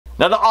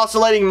Now the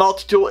oscillating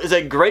multi-tool is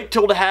a great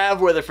tool to have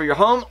whether for your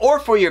home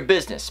or for your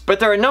business, but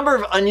there are a number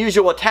of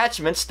unusual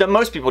attachments that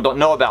most people don't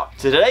know about.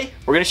 So today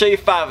we're going to show you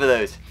 5 of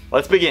those.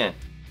 Let's begin.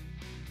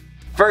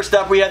 First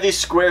up, we have these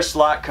square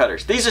slot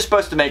cutters. These are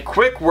supposed to make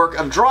quick work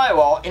of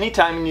drywall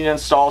anytime you need to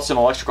install some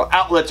electrical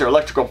outlets or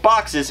electrical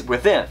boxes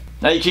within.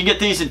 Now you can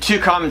get these in 2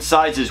 common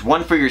sizes,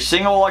 one for your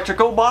single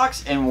electrical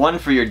box and one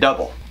for your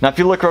double. Now if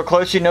you look real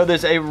close, you know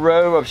there's a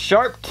row of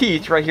sharp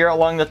teeth right here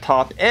along the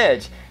top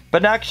edge.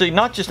 But actually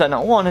not just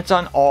on one, it's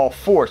on all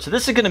 4. So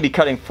this is going to be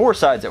cutting 4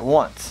 sides at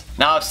once.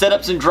 Now I've set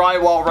up some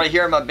drywall right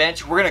here on my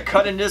bench. We're going to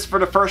cut into this for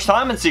the first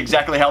time and see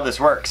exactly how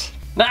this works.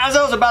 Now as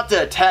I was about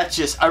to attach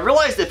this, I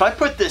realized if I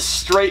put this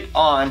straight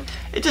on,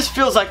 it just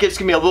feels like it's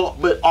going to be a little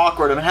bit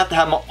awkward. I'm going to have to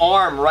have my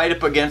arm right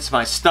up against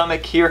my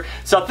stomach here.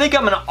 So I think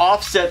I'm going to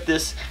offset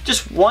this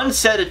just 1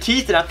 set of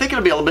teeth, and I think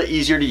it'll be a little bit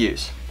easier to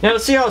use. Now to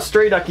see how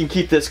straight I can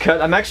keep this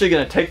cut, I'm actually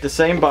going to take the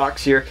same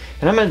box here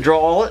and I'm going to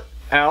draw it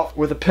out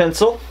with a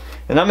pencil.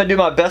 And I'm going to do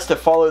my best to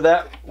follow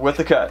that with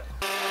the cut.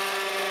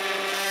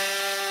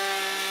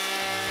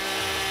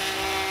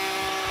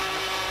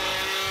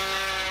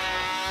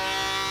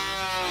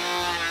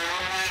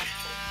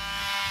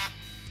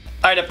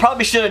 Alright, I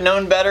probably should have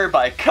known better.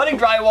 By cutting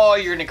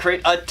drywall, you're going to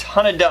create a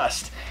ton of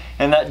dust.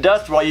 And that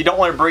dust, well, you don't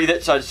want to breathe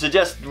it, so I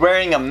suggest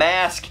wearing a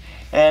mask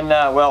and,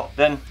 well,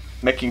 then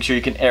making sure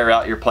you can air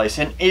out your place.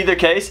 In either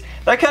case,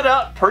 that cut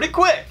out pretty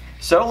quick.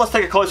 So let's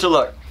take a closer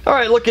look.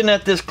 Alright, looking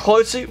at this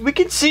closely, we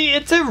can see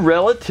it's a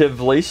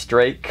relatively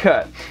straight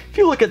cut. If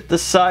you look at the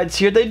sides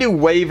here, they do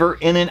waver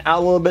in and out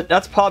a little bit.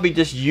 That's probably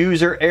just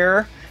user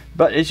error.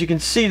 But as you can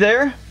see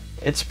there,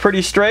 it's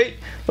pretty straight.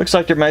 Looks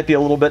like there might be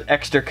a little bit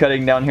extra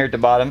cutting down here at the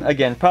bottom.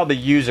 Again, probably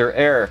user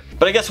error.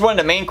 But I guess one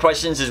of the main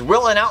questions is,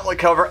 will an outlet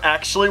cover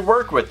actually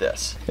work with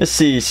this? Let's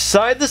see,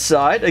 side to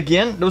side.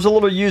 Again, there was a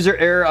little user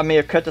error. I may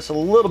have cut this a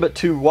little bit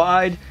too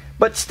wide,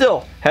 but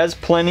still has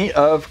plenty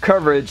of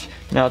coverage.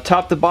 Now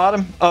top to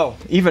bottom, oh,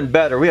 even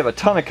better, we have a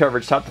ton of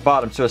coverage top to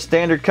bottom, so a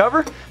standard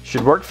cover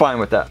should work fine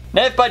with that.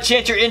 Now if by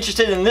chance you're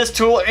interested in this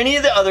tool or any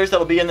of the others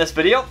that'll be in this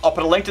video, I'll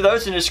put a link to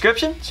those in the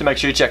description, so make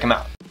sure you check them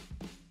out.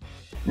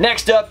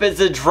 Next up is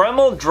the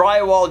Dremel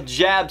Drywall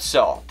Jab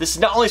Saw. This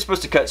is not only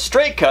supposed to cut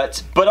straight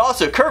cuts, but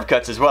also curved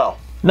cuts as well.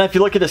 Now if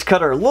you look at this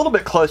cutter a little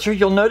bit closer,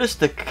 you'll notice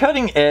the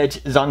cutting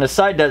edge is on the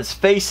side that is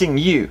facing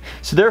you,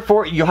 so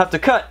therefore you'll have to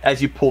cut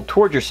as you pull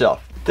toward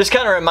yourself. This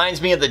kind of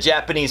reminds me of the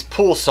Japanese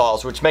pool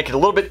saws, which make it a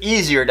little bit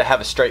easier to have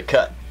a straight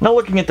cut. Now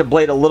looking at the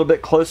blade a little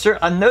bit closer,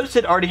 I noticed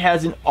it already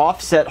has an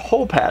offset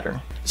hole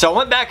pattern. So I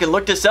went back and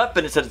looked this up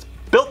and it said it's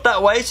built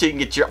that way so you can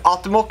get your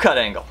optimal cut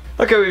angle.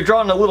 Okay, we've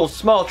drawn a little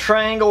small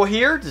triangle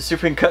here to see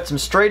if we can cut some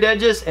straight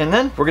edges, and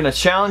then we're going to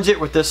challenge it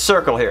with this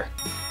circle here.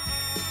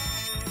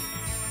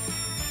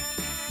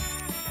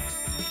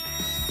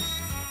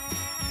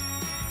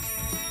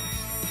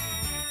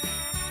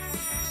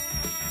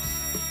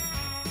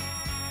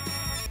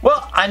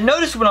 Well, I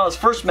noticed when I was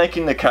first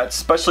making the cuts,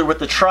 especially with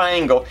the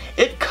triangle,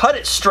 it cut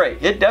it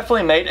straight. It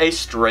definitely made a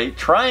straight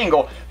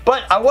triangle,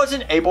 but I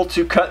wasn't able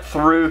to cut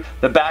through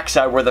the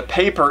backside where the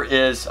paper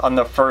is on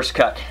the first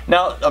cut.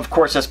 Now, of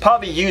course, that's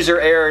probably user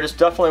error. This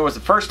definitely was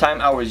the first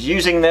time I was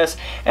using this,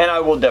 and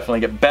I will definitely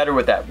get better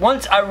with that.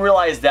 Once I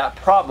realized that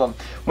problem,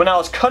 when I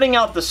was cutting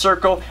out the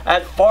circle, I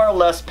had far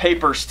less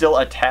paper still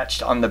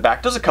attached on the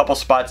back. There's a couple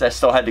spots I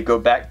still had to go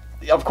back.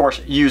 Of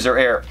course, user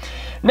error.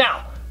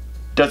 Now,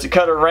 does it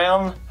cut a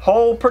round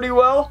hole pretty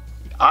well?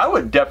 I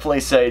would definitely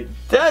say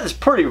that is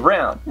pretty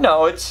round.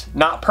 No, it's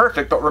not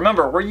perfect, but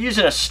remember, we're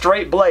using a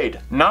straight blade,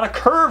 not a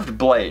curved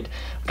blade.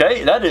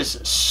 Okay, that is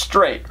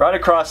straight, right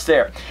across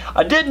there.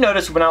 I did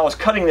notice when I was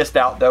cutting this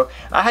out though,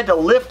 I had to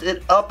lift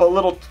it up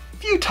a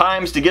few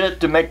times to get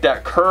it to make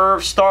that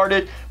curve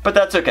started, but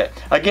that's okay.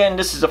 Again,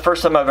 this is the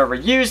first time I've ever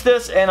used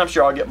this, and I'm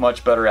sure I'll get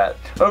much better at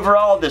it.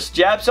 Overall, this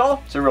jab saw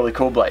is a really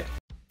cool blade.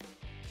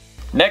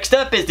 Next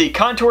up is the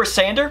Contour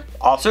Sander,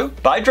 also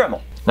by Dremel.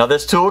 Now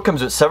this tool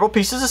comes with several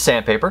pieces of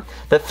sandpaper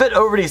that fit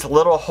over these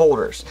little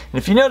holders. And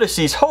if you notice,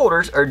 these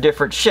holders are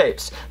different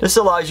shapes. This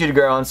allows you to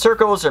go on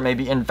circles or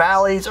maybe in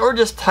valleys or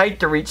just tight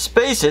to reach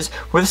spaces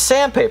with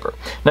sandpaper.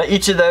 Now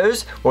each of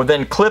those will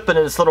then clip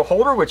into this little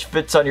holder which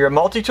fits on your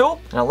multi-tool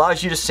and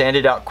allows you to sand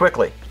it out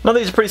quickly. Now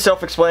these are pretty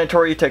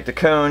self-explanatory. You take the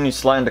cone, you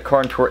slide the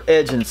contour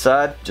edge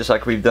inside, just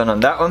like we've done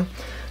on that one.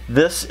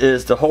 This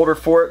is the holder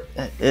for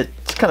it. It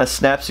kind of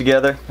snaps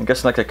together, I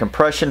guess like a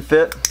compression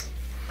fit.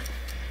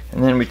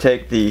 And then we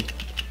take the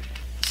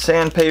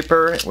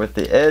sandpaper with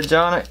the edge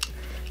on it.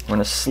 I'm going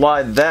to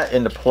slide that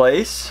into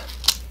place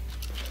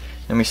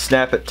and we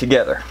snap it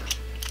together.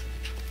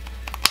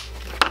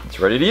 It's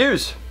ready to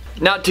use.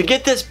 Now to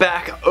get this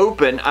back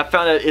open, I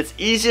found that it's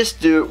easiest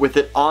to do it with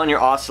it on your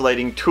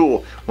oscillating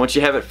tool. Once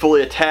you have it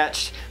fully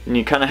attached, then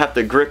you kind of have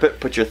to grip it,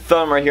 put your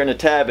thumb right here on the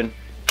tab and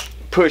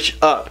push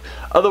up.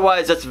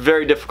 Otherwise, that's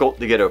very difficult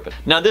to get open.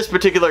 Now this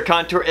particular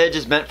contour edge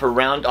is meant for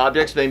round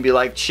objects, maybe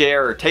like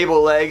chair or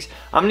table legs.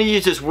 I'm going to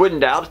use this wooden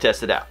dowel to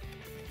test it out.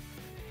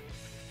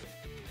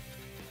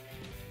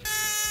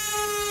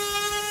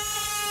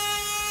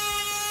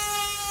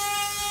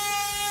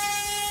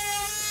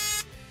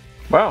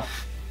 Wow,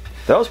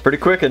 that was pretty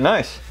quick and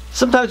nice.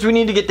 Sometimes we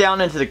need to get down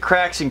into the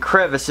cracks and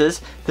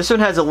crevices. This one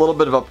has a little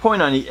bit of a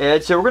point on the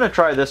edge, so we're going to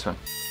try this one.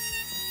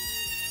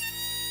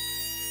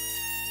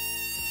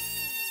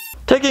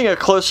 Taking a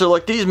closer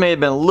look, these may have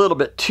been a little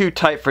bit too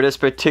tight for this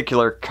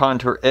particular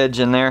contour edge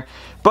in there,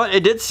 but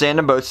it did sand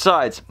on both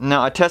sides.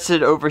 Now I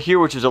tested it over here,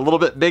 which is a little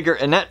bit bigger,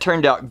 and that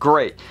turned out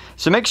great.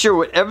 So make sure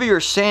whatever you're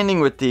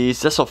sanding with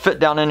these, this will fit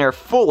down in there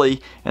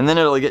fully, and then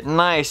it'll get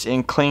nice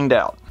and cleaned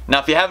out. Now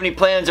if you have any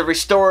plans of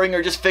restoring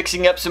or just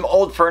fixing up some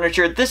old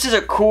furniture, this is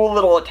a cool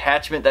little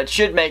attachment that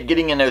should make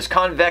getting in those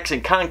convex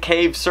and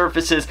concave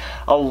surfaces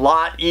a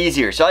lot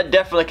easier. So I'd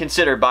definitely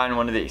consider buying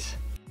one of these.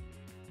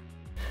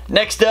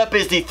 Next up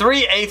is the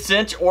 3/8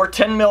 inch or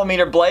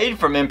 10mm blade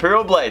from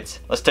Imperial Blades.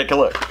 Let's take a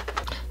look.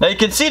 Now you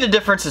can see the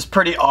difference is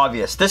pretty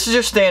obvious. This is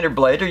your standard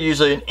blade. They're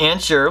usually an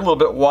inch or a little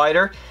bit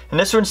wider, and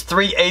this one's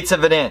 3/8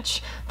 of an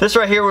inch. This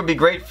right here would be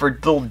great for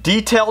little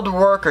detailed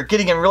work or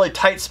getting in really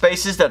tight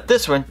spaces that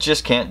this one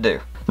just can't do.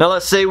 Now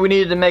let's say we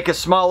needed to make a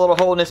small little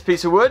hole in this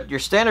piece of wood. Your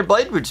standard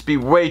blade would just be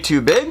way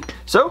too big,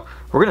 so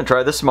we're going to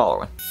try the smaller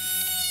one.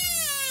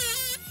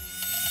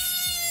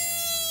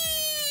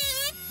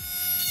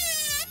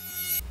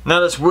 Now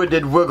this wood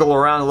did wiggle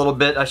around a little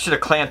bit. I should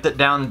have clamped it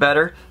down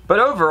better, but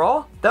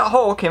overall that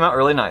hole came out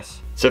really nice.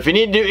 So if you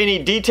need to do any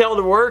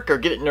detailed work or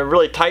get it into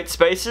really tight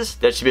spaces,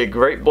 that should be a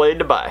great blade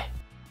to buy.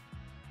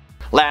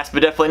 Last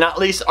but definitely not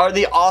least are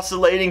the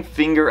oscillating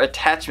finger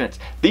attachments.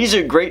 These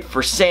are great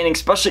for sanding,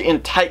 especially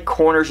in tight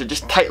corners or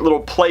just tight little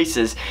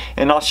places,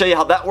 and I'll show you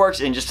how that works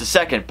in just a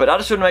second, but I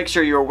just want to make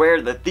sure you're aware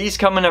that these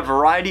come in a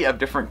variety of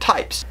different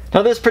types.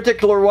 Now this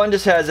particular one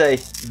just has a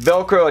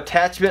Velcro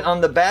attachment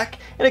on the back,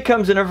 and it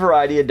comes in a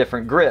variety of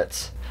different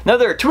grits. Now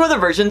there are two other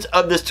versions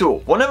of this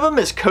tool. One of them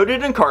is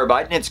coated in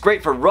carbide, and it's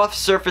great for rough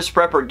surface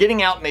prep or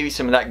getting out maybe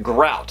some of that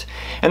grout.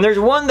 And there's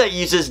one that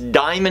uses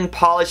diamond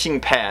polishing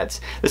pads.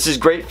 This is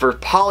great for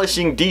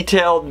polishing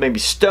detailed, maybe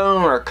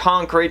stone or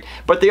concrete,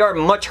 but they are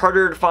much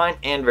harder to find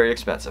and very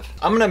expensive.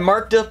 I'm going to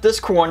mark up this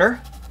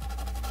corner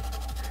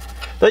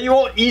that you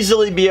won't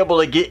easily be able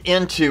to get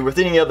into with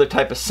any other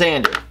type of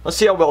sander. Let's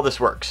see how well this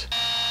works.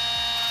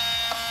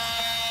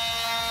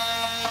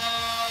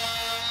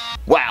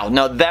 Wow,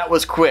 now that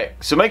was quick.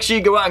 So make sure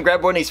you go out and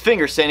grab one of these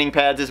finger sanding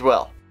pads as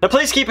well. Now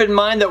please keep in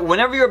mind that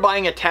whenever you're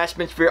buying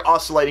attachments for your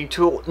oscillating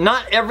tool,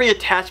 not every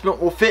attachment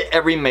will fit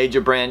every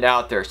major brand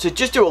out there. So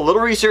just do a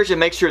little research and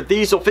make sure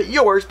these will fit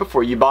yours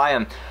before you buy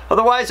them.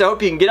 Otherwise, I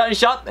hope you can get out and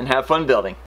shop and have fun building.